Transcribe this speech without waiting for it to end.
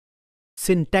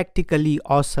Syntactically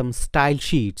Awesome Style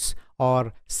Sheets,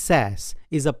 or Sass,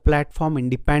 is a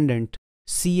platform-independent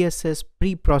CSS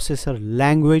preprocessor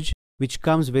language which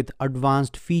comes with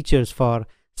advanced features for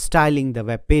styling the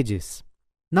web pages.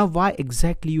 Now, why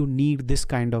exactly you need this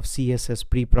kind of CSS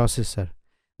preprocessor?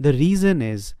 The reason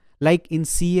is, like in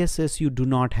CSS you do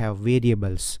not have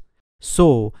variables.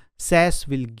 So Sass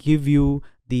will give you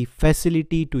the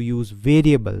facility to use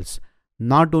variables.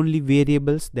 Not only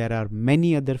variables, there are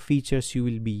many other features you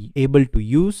will be able to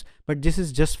use, but this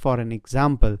is just for an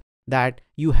example that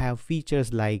you have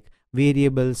features like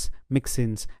variables,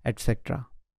 mixins, etc.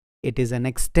 It is an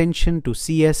extension to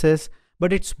CSS,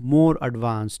 but it's more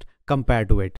advanced compared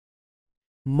to it.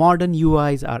 Modern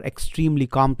UIs are extremely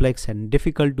complex and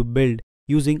difficult to build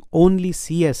using only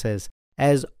CSS,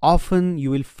 as often you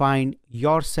will find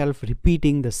yourself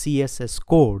repeating the CSS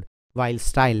code while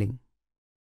styling.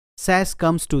 Sass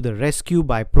comes to the rescue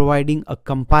by providing a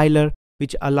compiler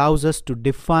which allows us to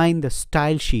define the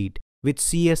style sheet with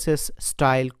CSS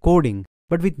style coding,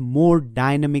 but with more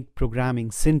dynamic programming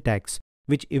syntax,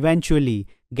 which eventually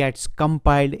gets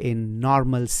compiled in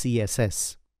normal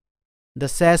CSS. The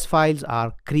Sass files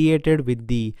are created with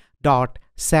the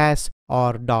 .sass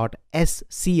or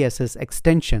 .scss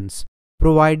extensions,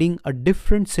 providing a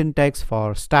different syntax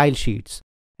for style sheets,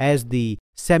 as the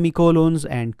semicolons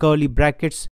and curly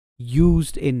brackets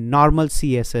used in normal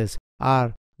CSS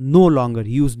are no longer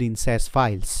used in Sass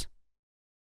files.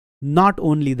 Not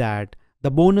only that,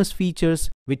 the bonus features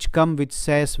which come with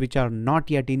Sass which are not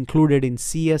yet included in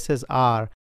CSS are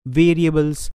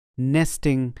variables,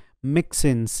 nesting,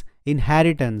 mixins,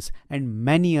 inheritance, and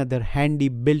many other handy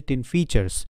built-in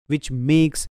features which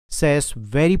makes Sass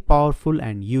very powerful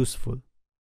and useful.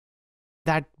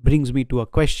 That brings me to a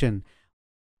question: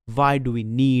 why do we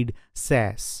need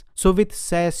Sass? So with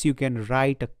Sass you can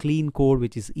write a clean code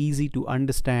which is easy to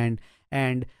understand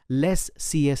and less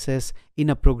CSS in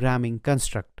a programming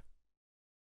construct.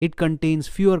 It contains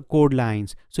fewer code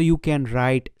lines, so you can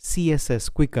write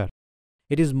CSS quicker.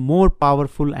 It is more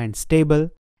powerful and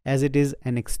stable as it is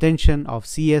an extension of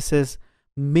CSS,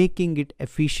 making it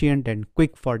efficient and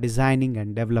quick for designing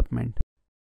and development.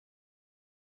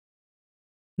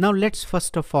 Now let's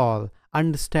first of all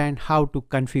understand how to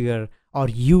configure or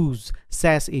use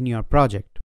Sass in your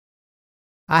project.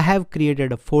 I have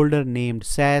created a folder named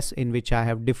Sass in which I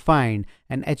have defined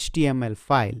an HTML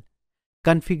file,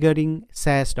 configuring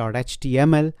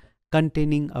sass.html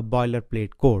containing a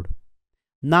boilerplate code.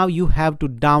 Now you have to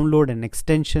download an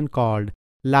extension called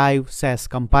Live Sass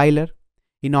Compiler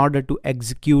in order to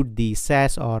execute the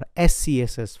Sass or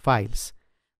SCSS files.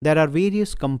 There are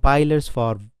various compilers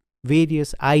for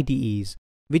various IDEs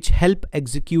which help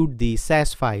execute the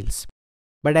Sass files.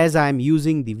 But as I am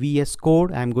using the VS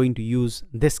Code, I am going to use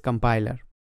this compiler.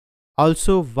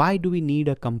 Also, why do we need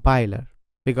a compiler?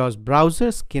 Because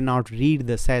browsers cannot read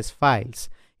the Sass files.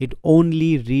 It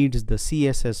only reads the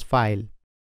CSS file.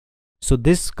 So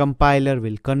this compiler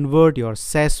will convert your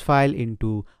Sass file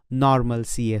into normal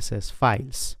CSS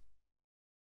files.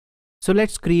 So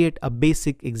let's create a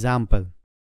basic example.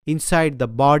 Inside the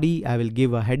body, I will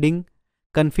give a heading,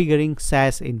 configuring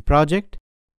Sass in project,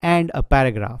 and a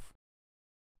paragraph.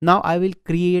 Now I will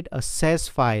create a Sass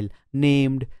file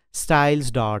named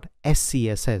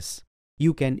styles.scss.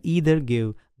 You can either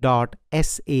give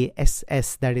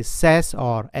 .sass, that is Sass,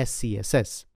 or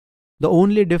SCSS. The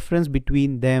only difference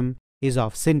between them is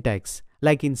of syntax.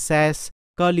 Like in Sass,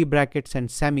 curly brackets and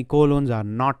semicolons are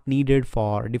not needed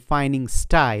for defining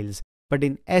styles, but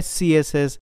in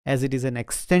SCSS, as it is an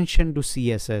extension to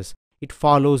CSS, it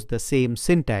follows the same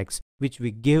syntax which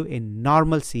we give in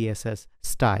normal CSS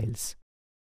styles.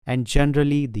 And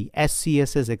generally the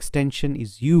SCSS extension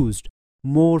is used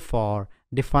more for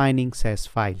defining Sass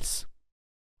files.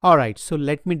 Alright, so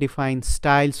let me define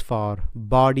styles for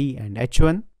body and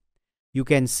h1. You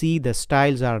can see the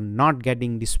styles are not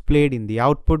getting displayed in the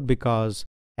output because,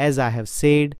 as I have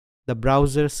said, the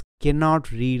browsers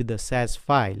cannot read the Sass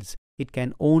files. It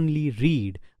can only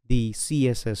read the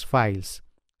CSS files.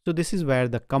 So this is where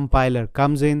the compiler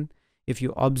comes in. If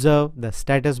you observe the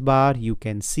status bar, you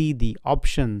can see the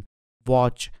option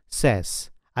Watch Sass.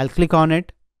 I'll click on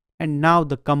it, and now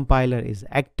the compiler is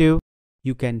active.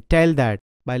 You can tell that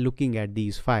by looking at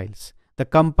these files. The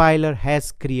compiler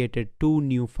has created two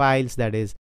new files, that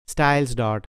is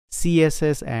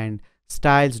styles.css and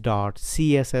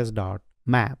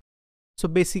styles.css.map. So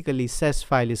basically Sass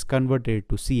file is converted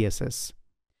to CSS.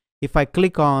 If I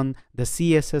click on the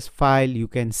CSS file, you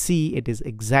can see it is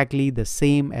exactly the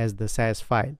same as the Sass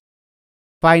file.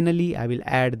 Finally, I will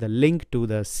add the link to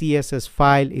the CSS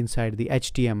file inside the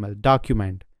HTML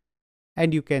document.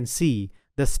 And you can see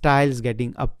the styles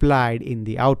getting applied in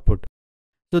the output.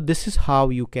 So this is how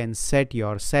you can set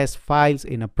your Sass files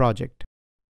in a project.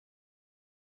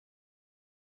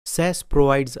 Sass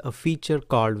provides a feature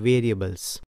called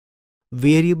variables.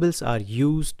 Variables are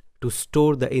used to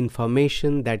store the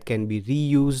information that can be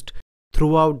reused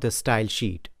throughout the style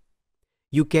sheet.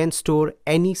 You can store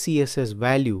any CSS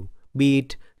value, be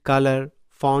it color,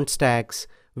 font stacks,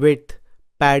 width,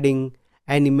 padding,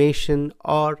 animation,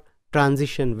 or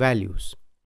transition values.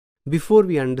 Before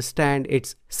we understand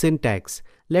its syntax,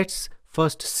 let's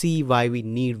first see why we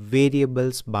need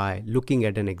variables by looking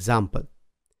at an example.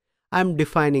 I'm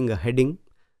defining a heading,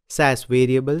 Sass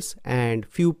variables, and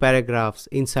few paragraphs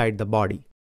inside the body.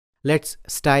 Let's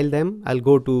style them. I'll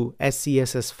go to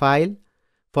SCSS file.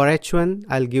 For H1,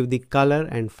 I'll give the color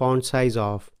and font size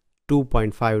of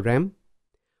 2.5 rem.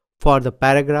 For the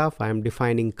paragraph, I am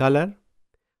defining color,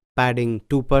 padding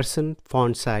 2%,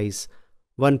 font size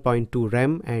 1.2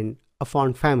 rem, and a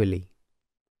font family.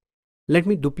 Let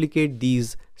me duplicate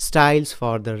these styles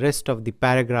for the rest of the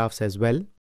paragraphs as well.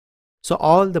 So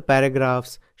all the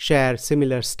paragraphs share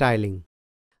similar styling.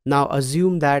 Now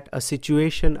assume that a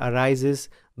situation arises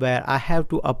where I have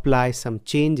to apply some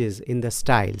changes in the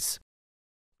styles.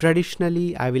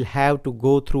 Traditionally, I will have to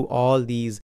go through all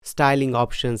these styling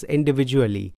options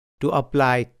individually to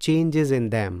apply changes in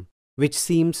them, which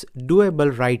seems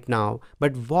doable right now.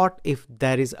 But what if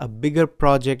there is a bigger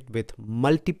project with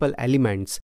multiple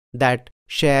elements that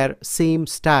share same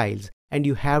styles and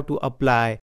you have to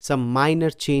apply some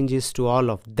minor changes to all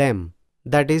of them?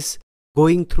 That is,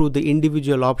 going through the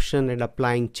individual option and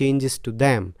applying changes to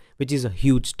them, which is a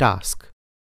huge task.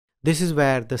 This is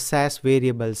where the Sass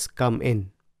variables come in.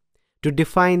 To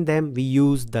define them, we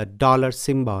use the dollar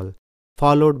symbol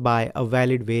followed by a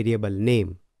valid variable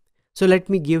name. So let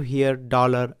me give here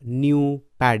 $new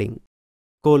padding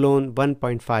colon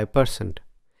 1.5%,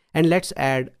 and let's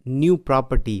add new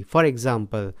property, for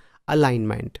example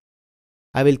alignment.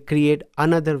 I will create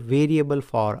another variable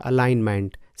for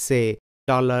alignment, say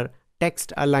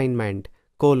 $text alignment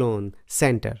colon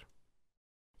center.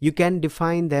 You can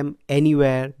define them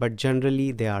anywhere, but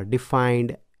generally they are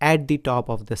defined at the top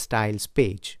of the styles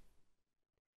page.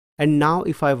 And now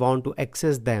if I want to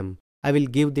access them, I will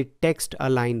give the text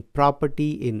align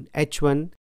property in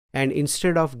H1, and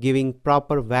instead of giving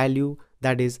proper value,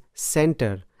 that is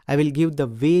center, I will give the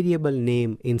variable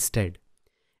name instead.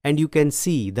 And you can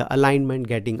see the alignment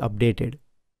getting updated.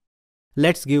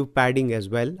 Let's give padding as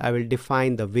well. I will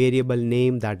define the variable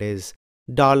name, that is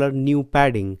 $new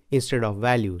padding instead of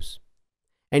values.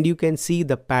 And you can see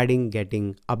the padding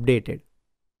getting updated.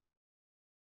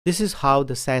 This is how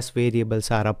the Sass variables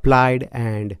are applied,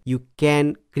 and you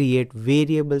can create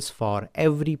variables for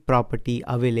every property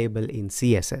available in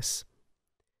CSS.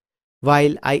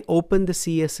 While I open the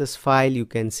CSS file, you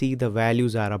can see the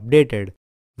values are updated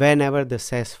whenever the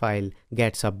Sass file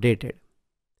gets updated.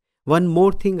 One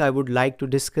more thing I would like to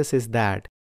discuss is that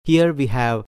here we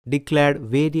have declared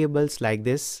variables like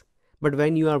this, but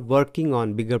when you are working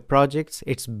on bigger projects,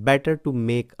 it's better to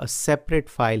make a separate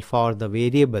file for the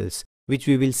variables, which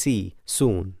we will see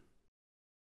soon.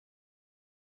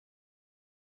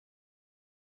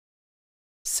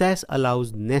 Sass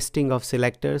allows nesting of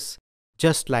selectors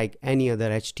just like any other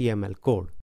HTML code.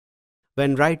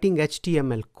 When writing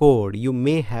HTML code, you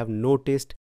may have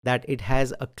noticed that it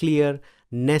has a clear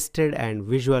nested and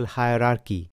visual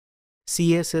hierarchy.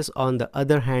 CSS, on the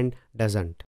other hand,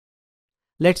 doesn't.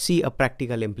 Let's see a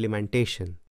practical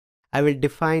implementation. I will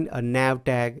define a nav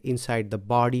tag inside the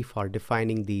body for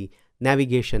defining the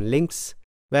navigation links,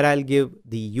 where I'll give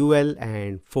the UL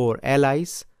and 4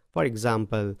 LIs, for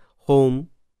example, home,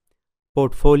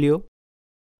 portfolio,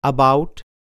 about,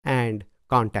 and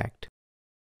contact.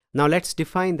 Now let's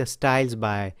define the styles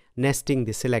by nesting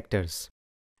the selectors.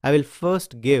 I will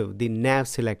first give the nav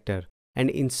selector, and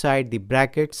inside the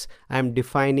brackets I am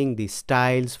defining the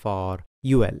styles for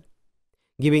UL,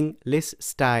 giving list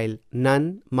style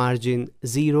none, margin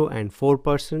 0 and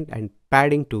 4%, and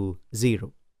padding to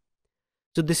 0.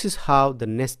 So this is how the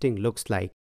nesting looks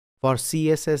like. For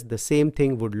CSS, the same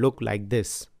thing would look like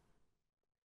this.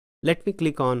 Let me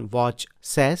click on Watch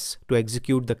Sass to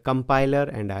execute the compiler,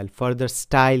 and I'll further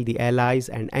style the LIs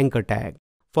and anchor tag.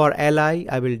 For LI,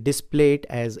 I will display it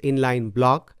as inline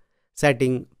block,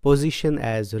 setting position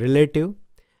as relative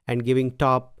and giving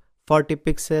top 40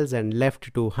 pixels and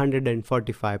left to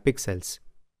 145 pixels.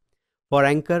 For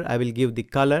anchor, I will give the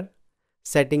color,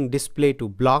 setting display to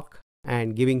block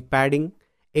and giving padding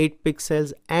 8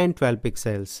 pixels and 12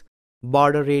 pixels,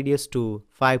 border radius to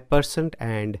 5%,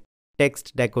 and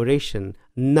text decoration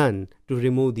none to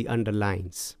remove the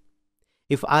underlines.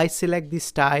 If I select the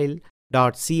style,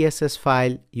 .css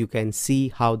file, you can see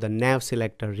how the nav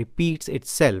selector repeats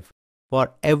itself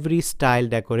for every style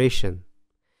decoration.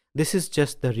 This is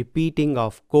just the repeating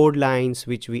of code lines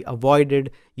which we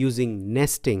avoided using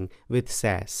nesting with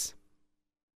Sass.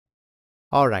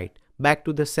 Alright, back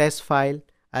to the Sass file.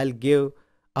 I'll give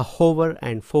a hover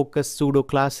and focus pseudo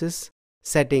classes,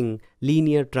 setting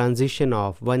linear transition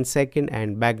of 1 second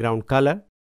and background color,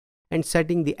 and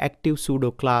setting the active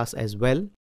pseudo class as well,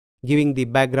 giving the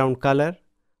background color,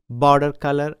 border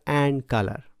color and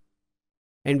color.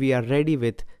 And we are ready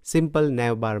with simple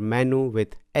navbar menu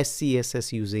with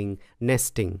SCSS using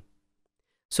nesting.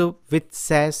 So with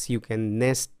Sass, you can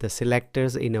nest the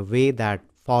selectors in a way that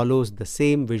follows the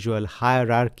same visual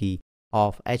hierarchy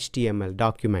of HTML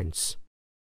documents.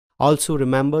 Also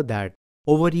remember that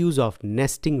overuse of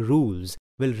nesting rules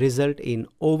will result in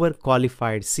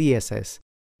overqualified CSS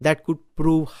that could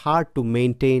prove hard to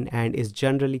maintain and is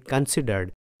generally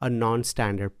considered a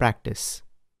non-standard practice.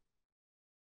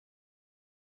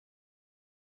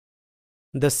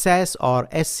 The Sass or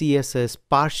SCSS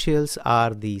partials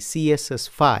are the CSS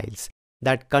files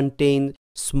that contain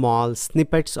small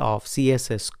snippets of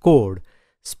CSS code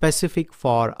specific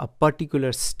for a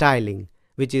particular styling,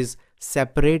 which is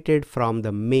separated from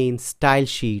the main style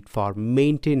sheet for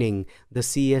maintaining the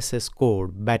CSS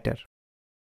code better.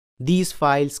 These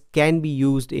files can be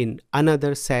used in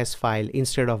another Sass file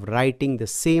instead of writing the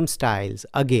same styles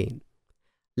again.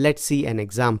 Let's see an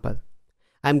example.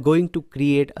 I'm going to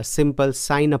create a simple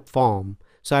sign up form,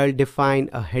 so I'll define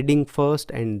a heading first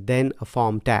and then a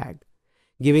form tag,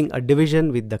 giving a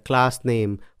division with the class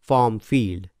name form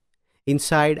field.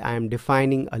 Inside, I am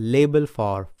defining a label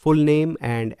for full name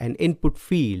and an input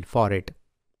field for it.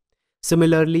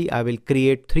 Similarly, I will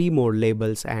create 3 more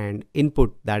labels and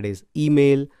input, that is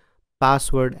email,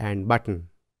 password and button.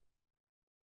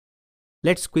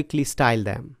 Let's quickly style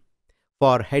them.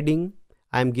 For heading,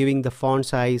 I am giving the font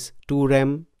size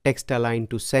 2rem, text align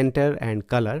to center and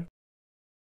color.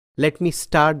 Let me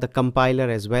start the compiler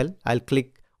as well. I'll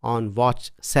click on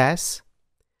Watch Sass.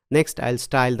 Next, I'll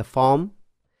style the form,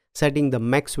 setting the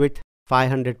max width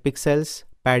 500 pixels,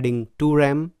 padding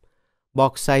 2rem,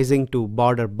 box sizing to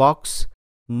border box,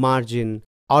 margin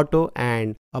auto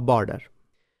and a border.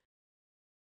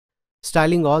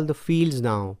 Styling all the fields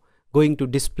now, going to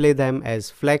display them as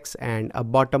flex and a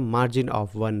bottom margin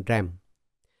of 1 rem.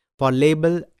 For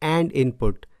label and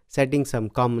input, setting some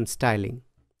common styling,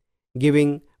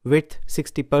 giving width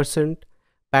 60%,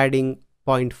 padding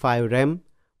 0.5 rem,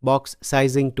 box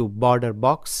sizing to border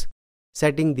box,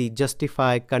 setting the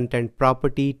justify content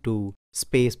property to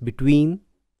space between.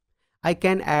 I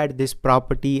can add this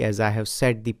property as I have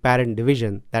set the parent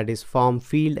division, that is form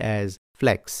field, as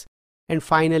flex. And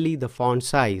finally the font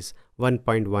size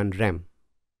 1.1 rem.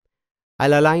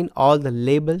 I'll align all the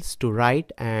labels to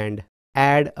right and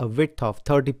add a width of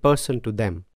 30% to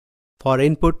them. For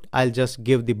input, I'll just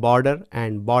give the border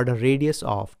and border radius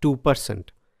of 2%,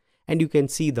 and you can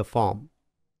see the form.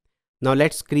 Now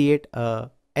let's create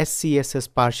a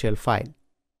SCSS partial file.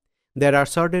 There are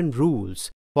certain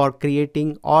rules for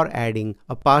creating or adding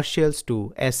a partials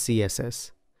to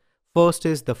SCSS. First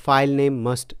is the file name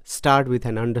must start with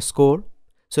an underscore.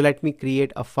 So let me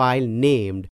create a file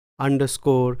named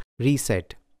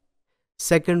 _reset.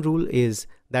 Second rule is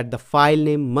that the file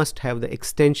name must have the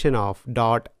extension of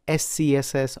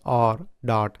 .scss or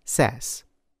 .sass.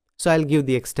 So I'll give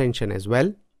the extension as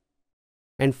well.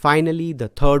 And finally, the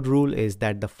third rule is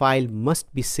that the file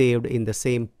must be saved in the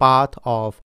same path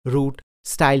of root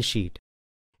style sheet.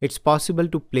 It's possible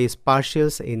to place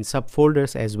partials in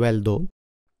subfolders as well though.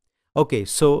 Okay,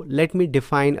 so let me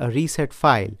define a reset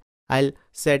file. I'll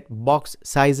set box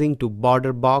sizing to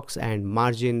border box and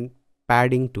margin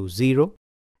padding to 0.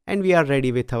 And we are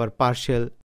ready with our partial.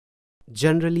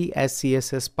 Generally,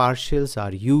 SCSS partials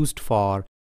are used for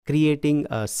creating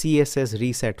a CSS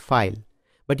reset file,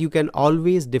 but you can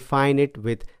always define it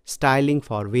with styling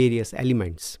for various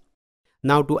elements.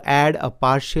 Now to add a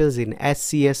partials in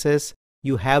SCSS,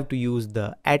 you have to use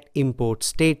the @import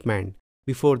statement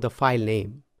before the file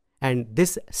name. And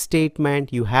this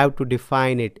statement you have to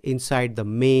define it inside the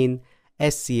main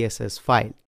SCSS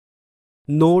file.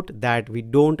 Note that we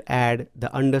don't add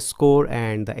the underscore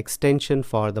and the extension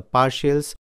for the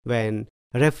partials when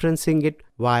referencing it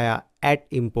via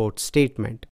 @import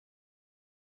statement.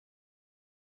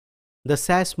 The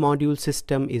Sass module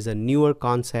system is a newer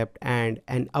concept and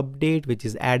an update which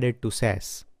is added to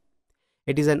Sass.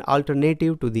 It is an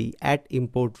alternative to the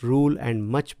 @import rule and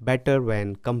much better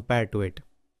when compared to it.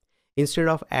 Instead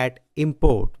of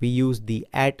 @import, we use the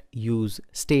 @use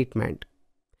statement.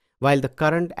 While the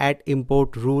current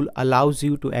 @import rule allows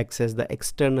you to access the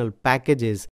external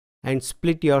packages and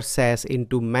split your Sass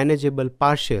into manageable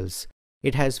partials,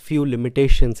 it has few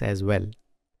limitations as well.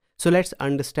 So let's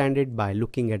understand it by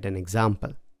looking at an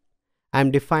example. I'm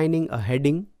defining a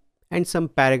heading and some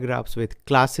paragraphs with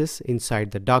classes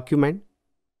inside the document.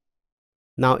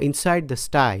 Now inside the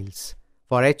styles,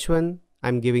 for H1,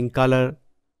 I'm giving color,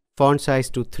 font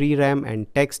size to 3 rem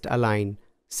and text align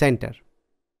center.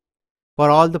 For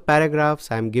all the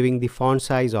paragraphs, I'm giving the font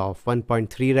size of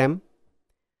 1.3 rem.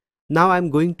 Now I'm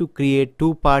going to create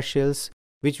two partials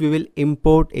which we will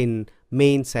import in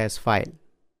main Sass file.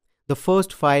 The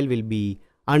first file will be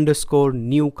underscore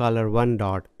new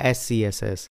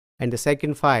color1.scss and the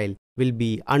second file will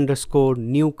be underscore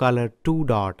new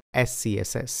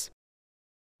color2.scss.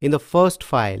 In the first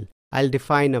file, I'll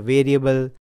define a variable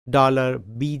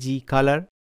 $bg color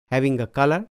having a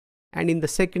color, and in the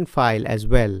second file as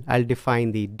well, I'll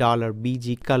define the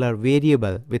 $bg color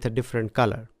variable with a different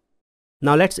color.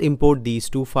 Now let's import these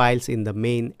two files in the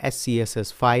main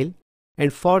SCSS file,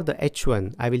 and for the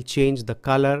H1, I will change the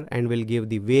color and will give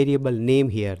the variable name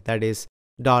here, that is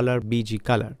 $bg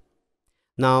color.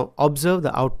 Now observe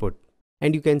the output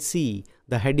and you can see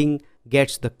the heading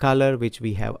gets the color which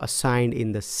we have assigned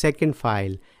in the second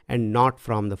file and not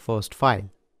from the first file.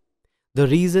 The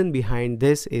reason behind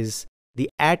this is the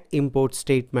 @import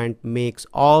statement makes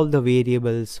all the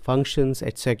variables, functions,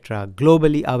 etc.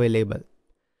 globally available.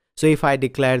 So if I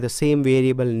declare the same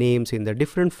variable names in the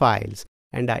different files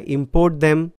and I import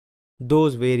them,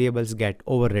 those variables get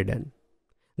overridden.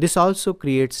 This also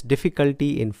creates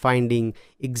difficulty in finding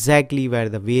exactly where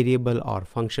the variable or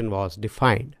function was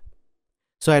defined.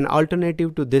 So an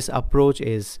alternative to this approach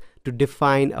is to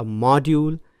define a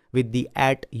module with the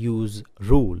 @use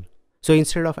rule. So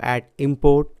instead of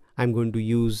 @import, I'm going to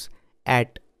use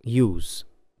 @use.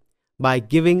 By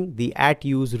giving the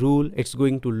 @use rule, it's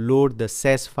going to load the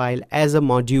Sass file as a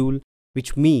module,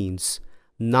 which means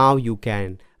now you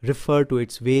can refer to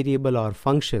its variable or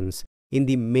functions in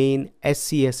the main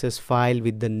SCSS file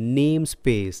with the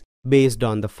namespace based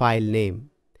on the file name.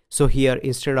 So here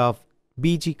instead of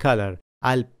bg color,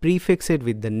 I'll prefix it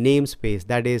with the namespace,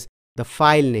 that is the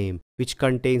file name which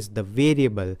contains the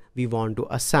variable we want to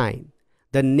assign.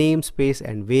 The namespace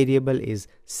and variable is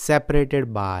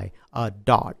separated by a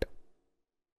dot.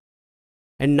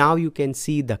 And now you can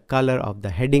see the color of the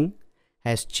heading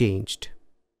has changed.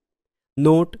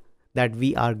 Note that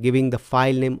we are giving the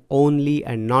file name only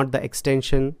and not the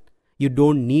extension. You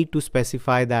don't need to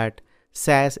specify that.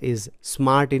 Sass is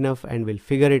smart enough and will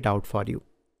figure it out for you.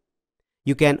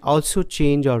 You can also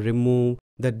change or remove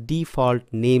the default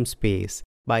namespace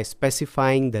by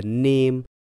specifying the name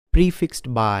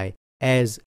prefixed by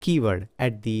as keyword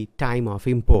at the time of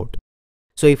import.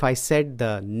 So if I set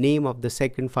the name of the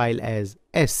second file as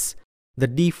S, the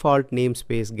default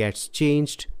namespace gets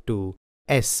changed to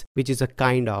S, which is a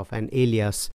kind of an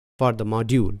alias for the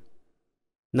module.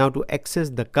 Now to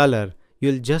access the color,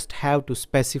 you'll just have to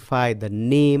specify the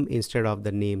name instead of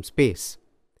the namespace.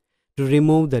 To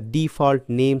remove the default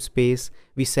namespace,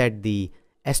 we set the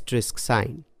asterisk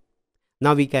sign.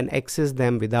 Now we can access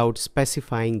them without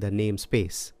specifying the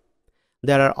namespace.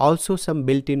 There are also some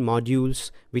built-in modules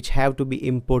which have to be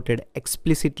imported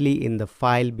explicitly in the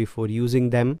file before using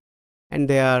them, and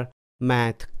they are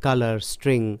math, color,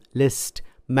 string, list,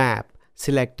 map,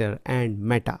 selector, and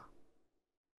meta.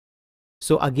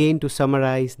 So again, to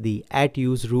summarize, the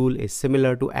 @use rule is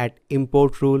similar to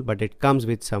 @import rule, but it comes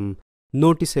with some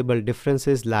noticeable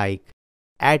differences, like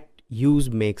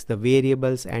 @use makes the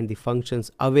variables and the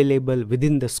functions available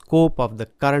within the scope of the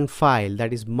current file,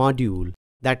 that is module.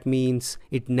 That means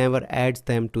it never adds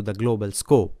them to the global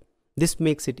scope. This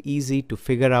makes it easy to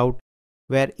figure out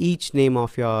where each name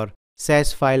of your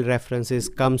Sass file references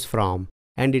comes from,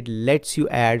 and it lets you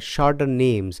add shorter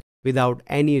names without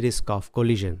any risk of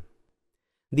collision.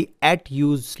 The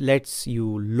 @use lets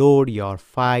you load your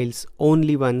files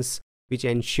only once, which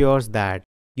ensures that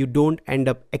you don't end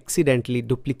up accidentally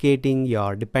duplicating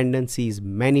your dependencies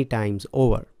many times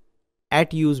over.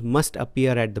 @use must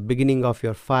appear at the beginning of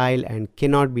your file and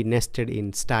cannot be nested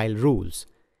in style rules.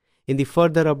 In the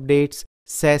further updates,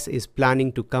 Sass is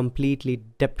planning to completely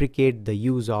deprecate the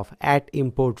use of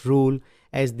 @import rule,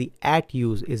 as the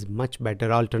 @use is much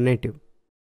better alternative.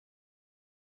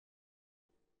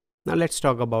 Now let's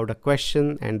talk about a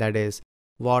question, and that is,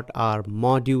 what are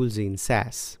modules in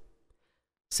Sass?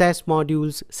 Sass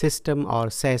modules system or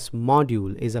Sass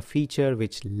module is a feature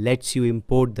which lets you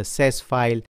import the Sass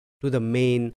file to the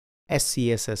main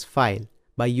SCSS file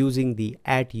by using the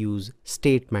 @use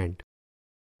statement.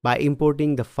 By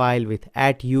importing the file with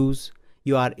 @use,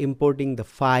 you are importing the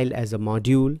file as a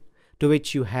module to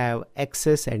which you have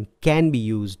access and can be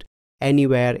used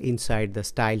anywhere inside the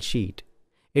style sheet.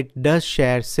 It does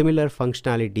share similar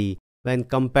functionality when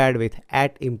compared with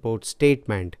 @import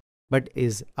statement, but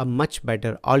is a much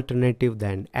better alternative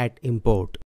than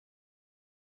 @import.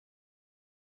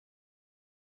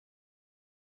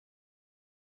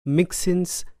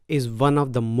 Mixins is one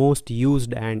of the most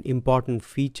used and important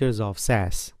features of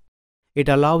Sass. It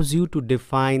allows you to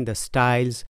define the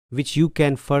styles which you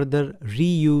can further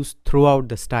reuse throughout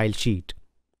the style sheet.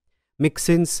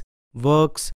 Mixins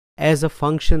works as a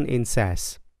function in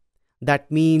Sass.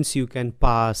 That means you can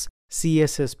pass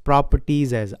CSS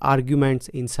properties as arguments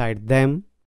inside them,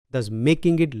 thus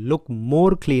making it look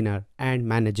more cleaner and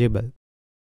manageable.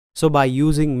 So by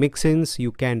using mixins,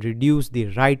 you can reduce the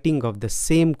writing of the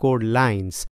same code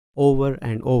lines over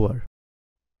and over.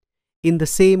 In the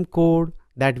same code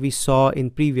that we saw in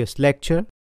previous lecture,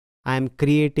 I am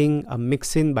creating a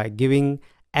mixin by giving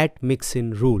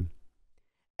 @mixin rule.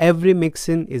 Every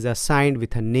mixin is assigned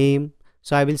with a name,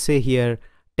 so I will say here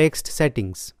text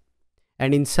settings,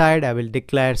 and inside I will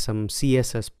declare some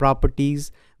CSS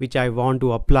properties which I want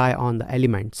to apply on the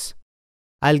elements.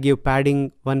 I'll give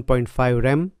padding 1.5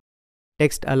 rem,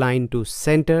 text align to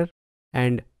center,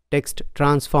 and text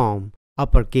transform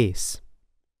uppercase.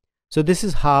 So this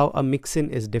is how a mixin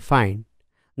is defined.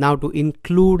 Now to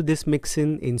include this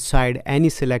mixin inside any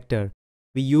selector,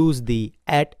 we use the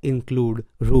 @include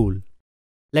rule.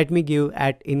 Let me give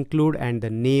 @include and the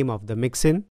name of the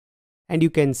mixin, and you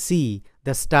can see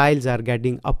the styles are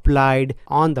getting applied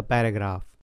on the paragraph.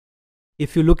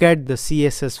 If you look at the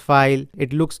CSS file,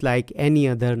 it looks like any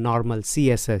other normal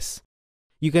CSS.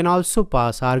 You can also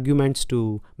pass arguments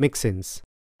to mixins.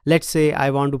 Let's say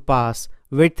I want to pass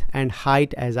width and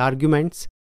height as arguments.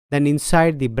 Then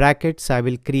inside the brackets, I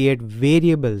will create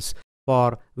variables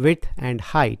for width and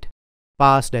height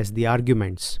passed as the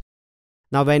arguments.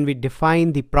 Now when we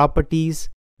define the properties,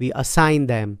 we assign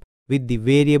them with the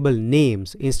variable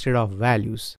names instead of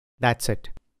values. That's it.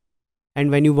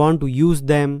 And when you want to use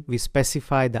them, we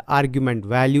specify the argument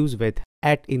values with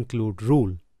 @include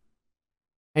rule.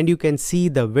 And you can see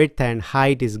the width and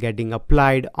height is getting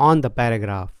applied on the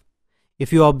paragraph.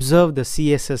 If you observe the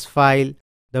CSS file,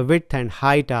 the width and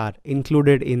height are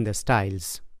included in the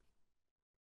styles.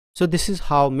 So this is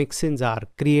how mixins are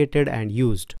created and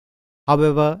used.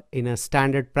 However, in a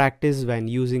standard practice when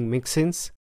using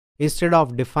mixins, instead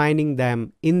of defining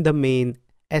them in the main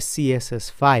SCSS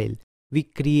file, we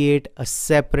create a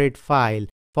separate file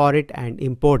for it and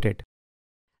import it.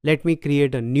 Let me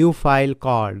create a new file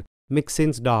called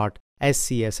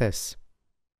mixins.scss.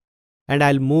 And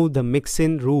I'll move the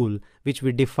mixin rule which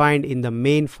we defined in the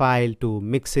main file to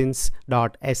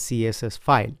mixins.scss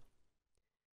file.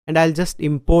 And I'll just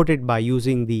import it by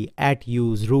using the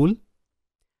 @use rule.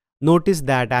 Notice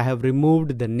that I have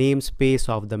removed the namespace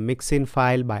of the mixin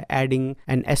file by adding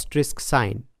an asterisk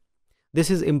sign. This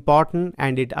is important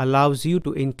and it allows you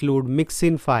to include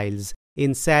mixin files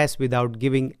in Sass without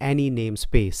giving any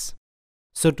namespace.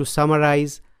 So to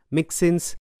summarize,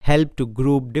 mixins help to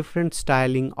group different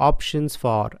styling options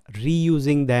for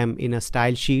reusing them in a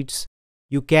style sheets.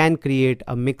 You can create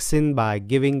a mixin by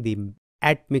giving the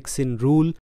 @mixin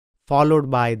rule followed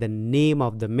by the name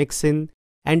of the mixin,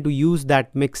 and to use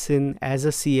that mixin as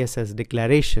a CSS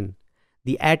declaration,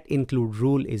 the @include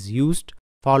rule is used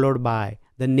followed by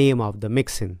the name of the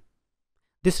mixin.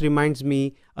 This reminds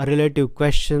me a relative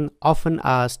question often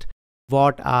asked: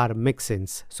 what are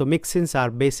mixins? So mixins are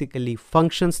basically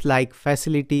functions-like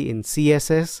facility in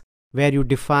CSS where you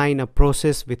define a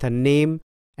process with a name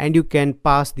and you can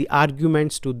pass the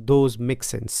arguments to those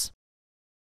mixins.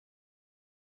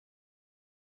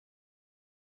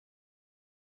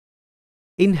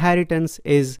 Inheritance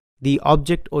is the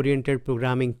object-oriented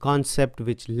programming concept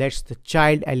which lets the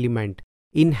child element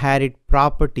inherit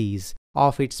properties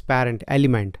of its parent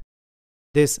element.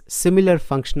 This similar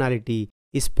functionality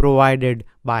is provided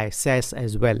by Sass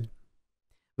as well.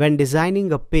 When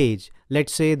designing a page,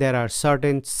 let's say there are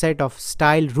certain set of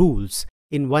style rules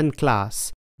in one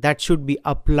class that should be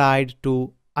applied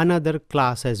to another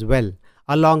class as well,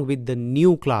 along with the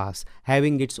new class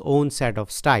having its own set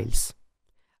of styles.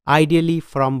 Ideally,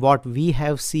 from what we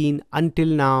have seen until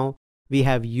now, we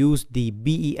have used the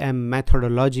BEM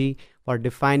methodology for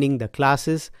defining the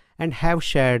classes and have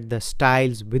shared the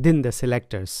styles within the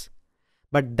selectors.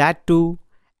 But that too,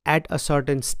 at a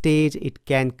certain stage, it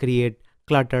can create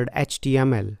cluttered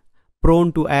HTML,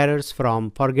 prone to errors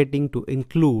from forgetting to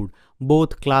include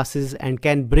both classes, and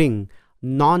can bring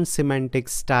non-semantic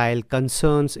style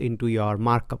concerns into your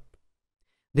markup.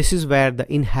 This is where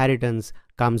the inheritance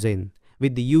comes in.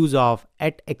 With the use of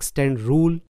 @extend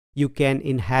rule, you can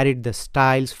inherit the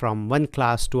styles from one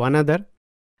class to another.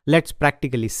 Let's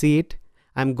practically see it.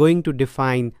 I'm going to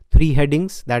define three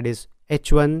headings, that is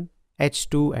h1,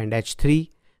 h2 and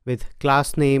h3, with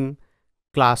class name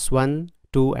class 1,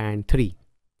 2 and 3.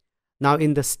 Now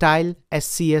in the style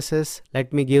SCSS,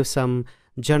 let me give some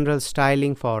general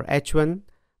styling for h1.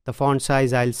 The font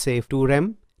size I'll say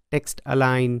 2rem, text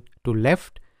align to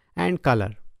left and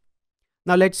color.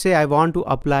 Now let's say I want to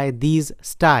apply these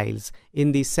styles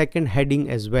in the second heading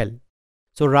as well.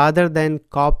 So rather than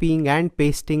copying and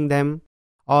pasting them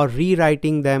or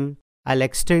rewriting them, I'll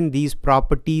extend these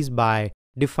properties by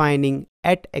defining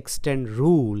 @extend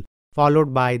rule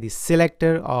followed by the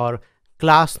selector or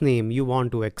class name you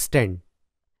want to extend.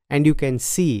 And you can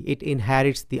see it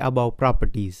inherits the above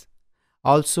properties.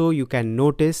 Also, you can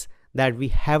notice that we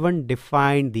haven't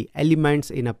defined the elements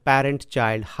in a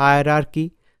parent-child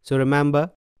hierarchy. So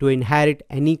remember, to inherit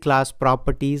any class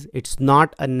properties, it's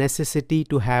not a necessity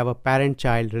to have a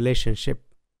parent-child relationship.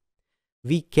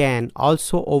 We can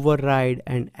also override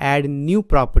and add new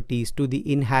properties to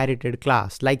the inherited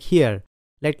class. Like here,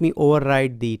 let me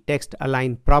override the text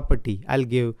align property. I'll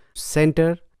give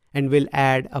center and will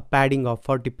add a padding of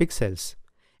 40 pixels.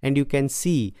 And you can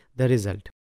see the result.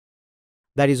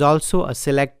 There is also a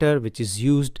selector which is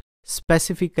used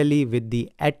specifically with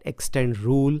the @extend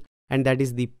rule, and that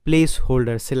is the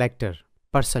placeholder selector,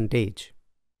 %.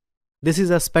 This is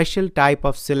a special type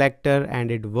of selector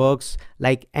and it works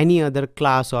like any other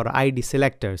class or ID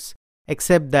selectors,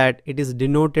 except that it is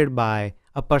denoted by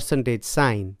a %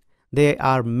 sign. They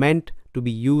are meant to be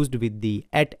used with the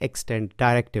 @extend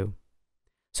directive.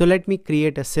 So let me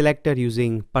create a selector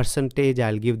using %.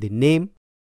 I'll give the name,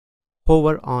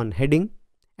 hover on heading,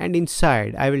 and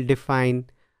inside I will define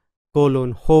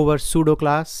 :hover pseudo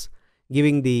class,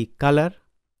 giving the color,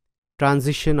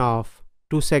 transition of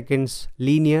 2 seconds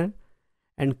linear,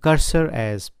 and cursor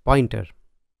as pointer.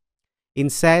 In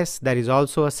Sass, there is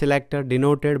also a selector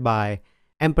denoted by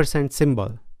ampersand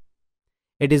symbol.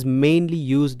 It is mainly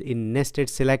used in nested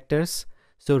selectors,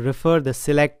 so refer the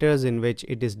selectors in which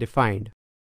it is defined.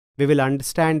 We will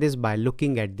understand this by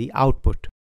looking at the output.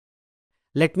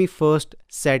 Let me first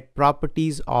set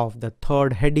properties of the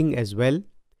third heading as well.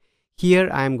 Here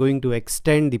I am going to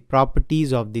extend the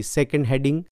properties of the second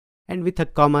heading, and with a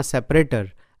comma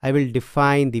separator, I will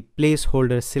define the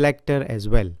placeholder selector as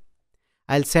well.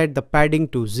 I'll set the padding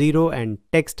to 0 and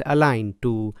text align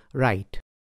to right.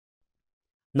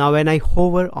 Now when I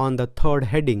hover on the third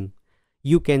heading,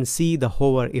 you can see the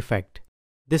hover effect.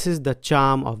 This is the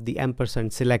charm of the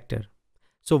ampersand selector.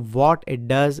 So what it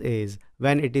does is,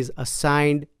 when it is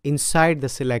assigned inside the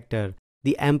selector,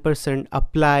 the ampersand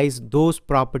applies those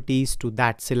properties to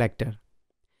that selector.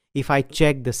 If I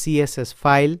check the CSS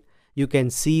file, you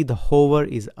can see the hover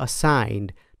is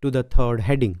assigned to the third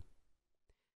heading.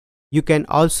 You can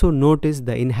also notice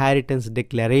the inheritance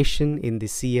declaration in the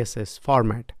CSS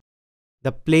format.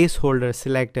 The placeholder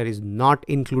selector is not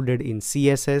included in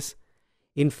CSS.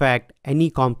 In fact, any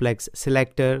complex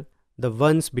selector, the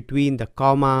ones between the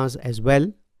commas as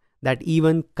well, that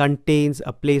even contains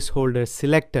a placeholder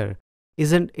selector,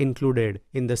 isn't included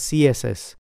in the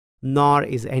CSS, nor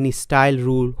is any style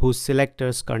rule whose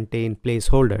selectors contain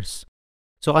placeholders.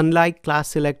 So unlike class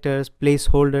selectors,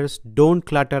 placeholders don't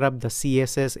clutter up the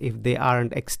CSS if they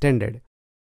aren't extended.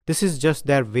 This is just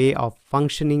their way of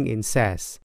functioning in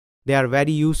Sass. They are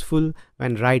very useful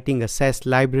when writing a Sass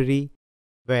library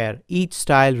where each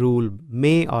style rule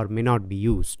may or may not be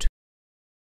used.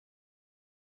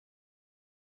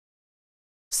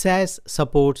 Sass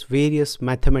supports various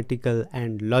mathematical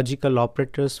and logical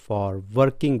operators for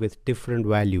working with different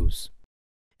values.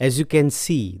 As you can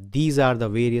see, these are the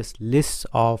various lists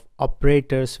of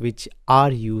operators which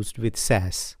are used with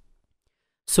Sass.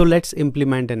 So let's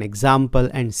implement an example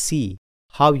and see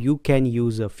how you can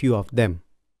use a few of them.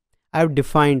 I've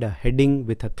defined a heading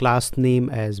with a class name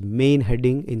as main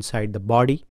heading inside the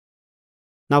body.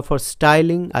 Now for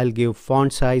styling, I'll give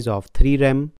font size of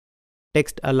 3rem,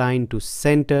 text align to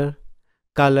center,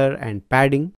 color and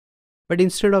padding. But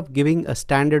instead of giving a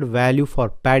standard value for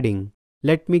padding,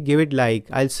 let me give it like,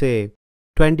 I'll say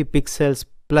 20 pixels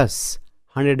plus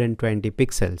 120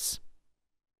 pixels.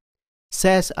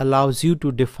 Sass allows you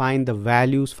to define the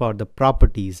values for the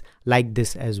properties like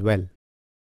this as well.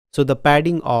 So the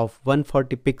padding of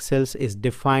 140 pixels is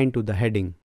defined to the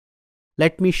heading.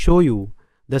 Let me show you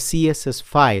the CSS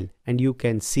file and you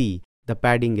can see the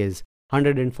padding is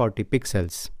 140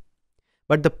 pixels.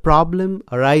 But the problem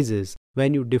arises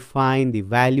when you define the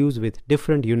values with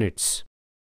different units.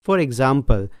 For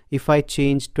example, if I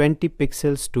change 20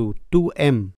 pixels to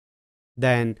 2em,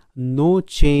 then no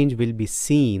change will be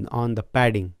seen on the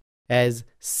padding, as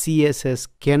CSS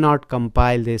cannot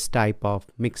compile this type of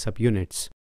mix-up units.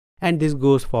 And this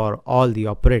goes for all the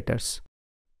operators.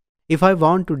 If I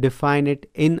want to define it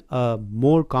in a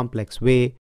more complex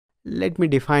way, let me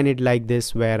define it like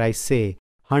this, where I say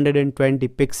 120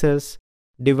 pixels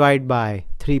divide by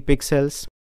 3 pixels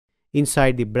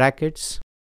inside the brackets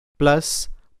plus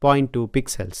 0.2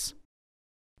 pixels.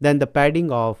 Then the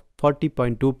padding of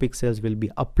 40.2 pixels will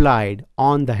be applied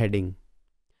on the heading.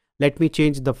 Let me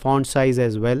change the font size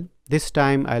as well. This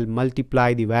time I'll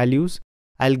multiply the values.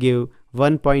 I'll give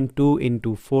 1.2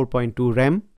 into 4.2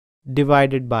 rem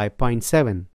divided by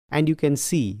 0.7, and you can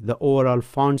see the overall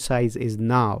font size is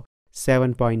now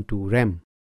 7.2 rem.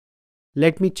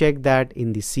 Let me check that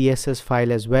in the CSS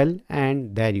file as well,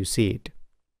 and there you see it.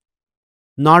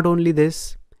 Not only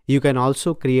this, you can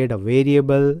also create a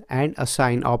variable and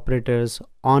assign operators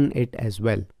on it as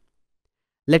well.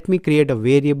 Let me create a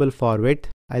variable for width.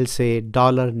 I'll say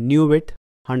 $new width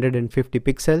 150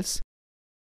 pixels,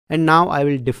 and now I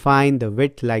will define the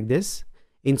width like this.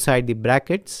 Inside the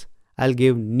brackets, I'll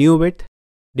give new width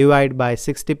divide by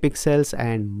 60 pixels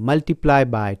and multiply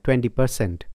by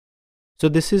 20%. So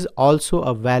this is also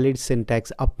a valid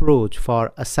syntax approach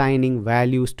for assigning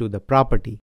values to the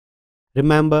property.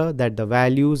 Remember that the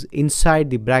values inside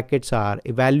the brackets are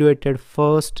evaluated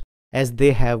first, as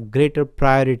they have greater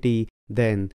priority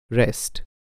than rest.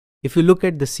 If you look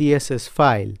at the CSS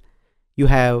file, you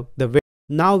have the width.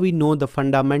 Now we know the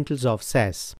fundamentals of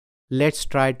Sass. Let's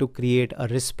try to create a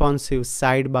responsive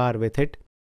sidebar with it.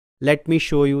 Let me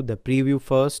show you the preview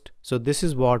first. So this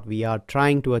is what we are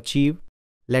trying to achieve.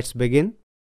 Let's begin.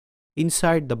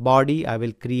 Inside the body, I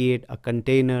will create a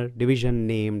container division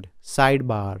named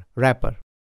sidebar wrapper.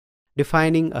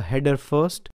 Defining a header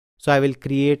first, so I will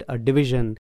create a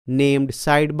division named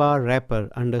sidebar wrapper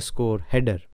underscore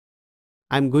header.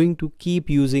 I'm going to keep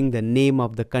using the name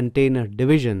of the container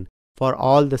division for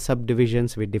all the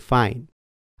subdivisions we define.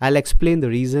 I'll explain the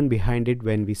reason behind it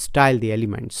when we style the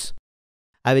elements.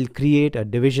 I will create a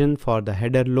division for the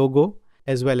header logo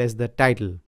as well as the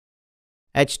title,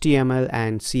 HTML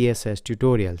and CSS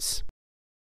tutorials.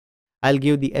 I'll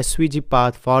give the SVG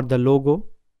path for the logo,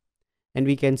 and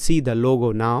we can see the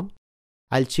logo now.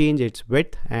 I'll change its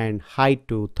width and height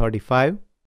to 35.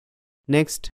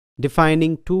 Next,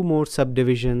 defining two more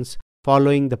subdivisions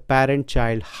following the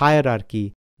parent-child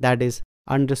hierarchy, that is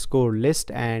underscore list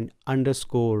and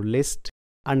underscore list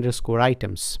underscore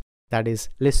items, that is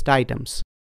list items.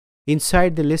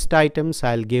 Inside the list items,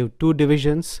 I'll give two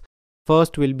divisions.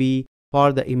 First will be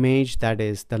for the image, that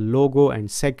is the logo, and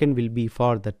second will be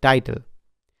for the title.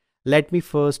 Let me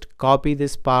first copy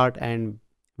this part and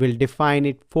we'll define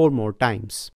it 4 more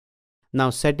times. Now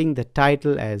setting the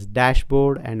title as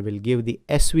dashboard, and will give the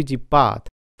SVG path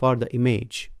for the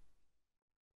image.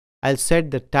 I'll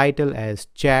set the title as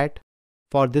chat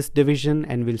for this division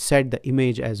and will set the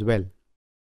image as well.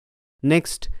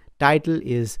 Next, title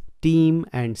is team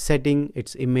and setting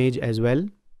its image as well.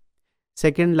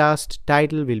 Second last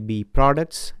title will be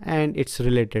products and its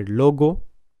related logo.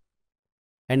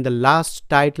 And the last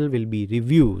title will be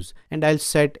reviews, and I'll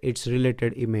set its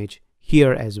related image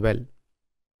here as well.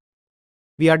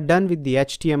 We are done with the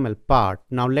HTML part.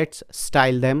 Now let's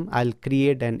style them. I'll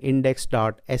create an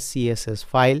index.scss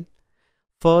file.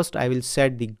 First, I will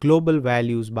set the global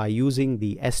values by using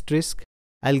the asterisk.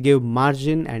 I'll give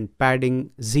margin and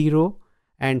padding 0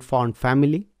 and font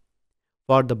family.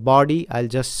 For the body, I'll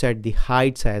just set the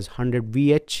heights as 100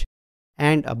 VH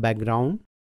and a background.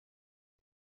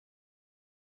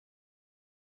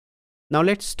 Now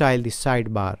let's style the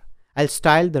sidebar. I'll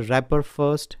style the wrapper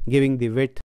first, giving the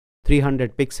width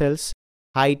 300 pixels,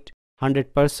 height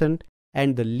 100%,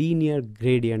 and the linear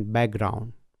gradient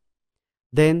background.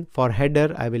 Then for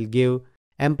header, I will give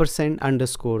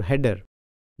 &_ header.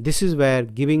 This is where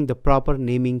giving the proper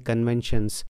naming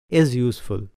conventions is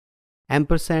useful.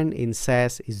 Ampersand in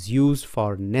Sass is used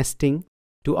for nesting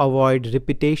to avoid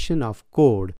repetition of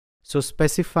code, so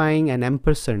specifying an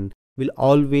ampersand will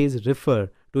always refer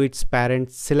to its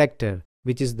parent selector,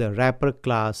 which is the wrapper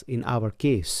class in our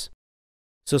case.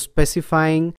 So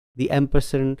specifying the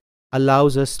ampersand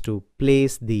allows us to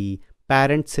place the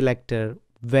parent selector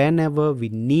whenever we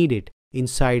need it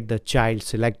inside the child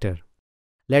selector.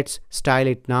 Let's style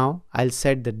it now. I'll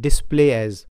set the display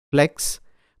as flex,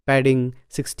 padding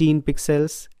 16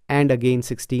 pixels and again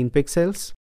 16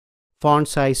 pixels, font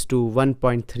size to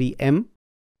 1.3 em,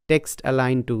 text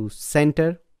aligned to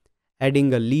center,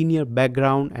 adding a linear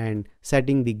background and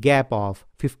setting the gap of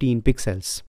 15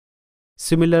 pixels.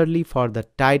 Similarly, for the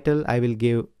title, I will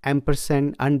give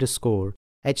 &_,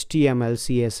 HTML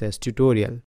CSS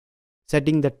tutorial.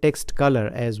 Setting the text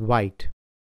color as white.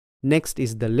 Next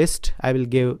is the list. I will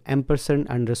give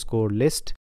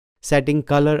 &_list. Setting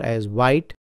color as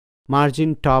white.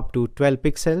 Margin top to 12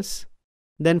 pixels.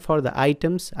 Then for the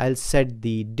items, I'll set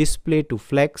the display to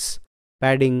flex,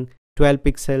 padding 12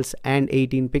 pixels and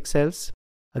 18 pixels,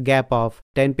 a gap of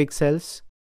 10 pixels,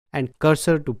 and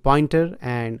cursor to pointer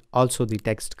and also the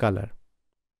text color.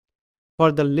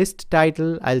 For the list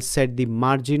title, I'll set the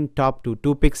margin top to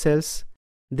 2 pixels.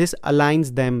 This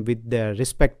aligns them with their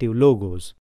respective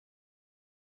logos.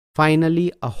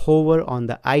 Finally, a hover on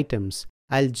the items.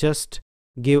 I'll just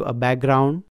give a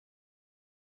background.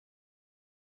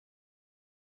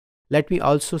 Let me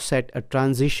also set a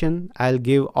transition. I'll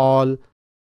give all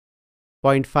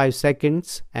 0.5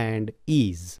 seconds and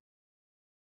ease.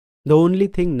 The only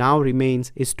thing now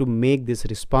remains is to make this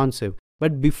responsive.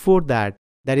 But before that,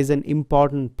 there is an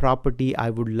important property I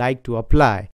would like to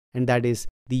apply, and that is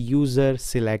the user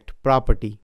select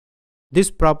property. This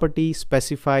property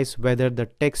specifies whether the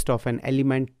text of an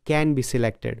element can be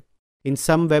selected. In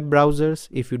some web browsers,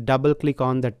 if you double click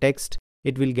on the text,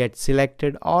 it will get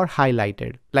selected or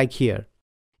highlighted, like here.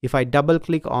 If I double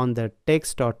click on the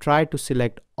text or try to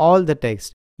select all the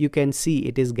text, you can see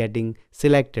it is getting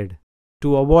selected.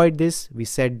 To avoid this, we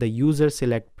set the user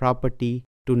select property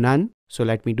to none. So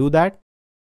let me do that.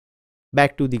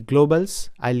 Back to the globals,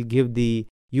 I'll give the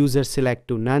user select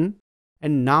to none.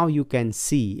 And now you can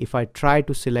see if I try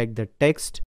to select the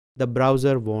text, the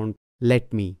browser won't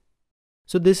let me.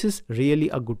 So this is really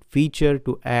a good feature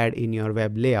to add in your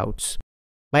web layouts.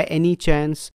 By any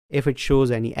chance, if it shows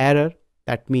any error,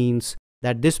 that means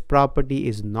that this property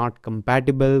is not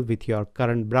compatible with your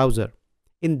current browser.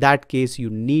 In that case, you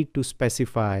need to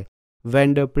specify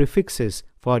vendor prefixes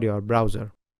for your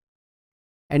browser.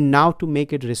 And now to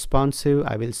make it responsive,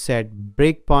 I will set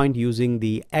breakpoint using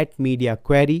the @media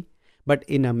query, but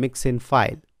in a mixin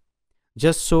file,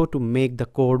 just so to make the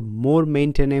code more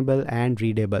maintainable and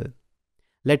readable.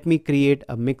 Let me create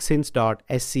a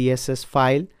mixins.scss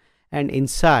file, and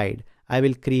inside I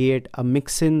will create a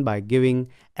mixin by giving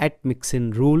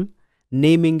 @mixin rule,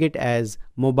 naming it as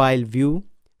mobile view,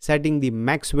 setting the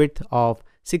max width of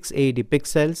 680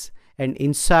 pixels, and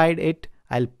inside it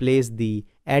I'll place the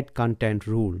 @content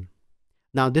rule.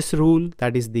 Now this rule,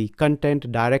 that is the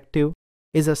content directive,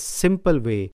 is a simple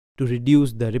way to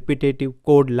reduce the repetitive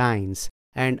code lines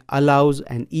and allows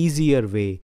an easier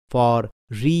way for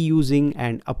reusing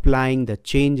and applying the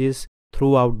changes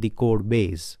throughout the code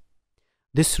base.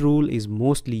 This rule is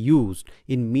mostly used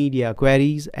in media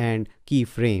queries and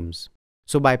keyframes.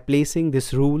 So by placing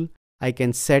this rule, I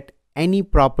can set any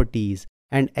properties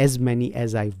and as many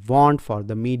as I want for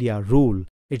the media rule.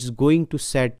 It's going to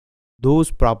set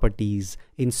those properties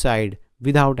inside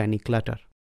without any clutter.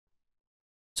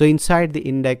 So inside the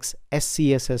index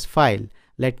SCSS file,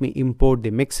 let me import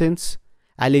the mixins.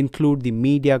 I'll include the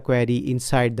media query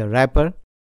inside the wrapper.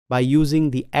 By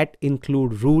using the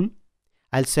 @include rule,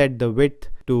 I'll set the width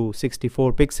to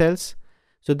 64 pixels.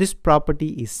 So this property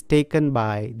is taken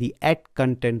by the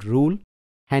 @content rule.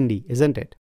 Handy, isn't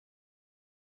it?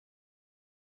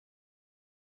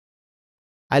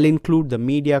 I'll include the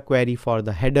media query for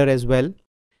the header as well.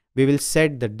 We will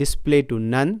set the display to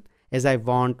none, as I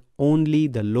want only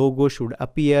the logo should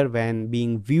appear when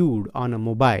being viewed on a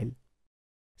mobile.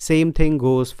 Same thing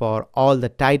goes for all the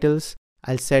titles.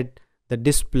 I'll set the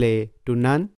display to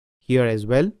none here as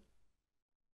well.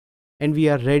 And we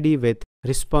are ready with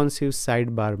responsive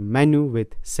sidebar menu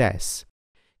with Sass.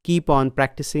 Keep on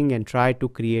practicing and try to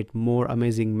create more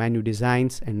amazing menu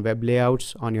designs and web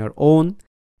layouts on your own,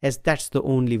 as that's the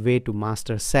only way to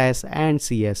master Sass and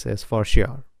CSS for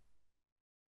sure.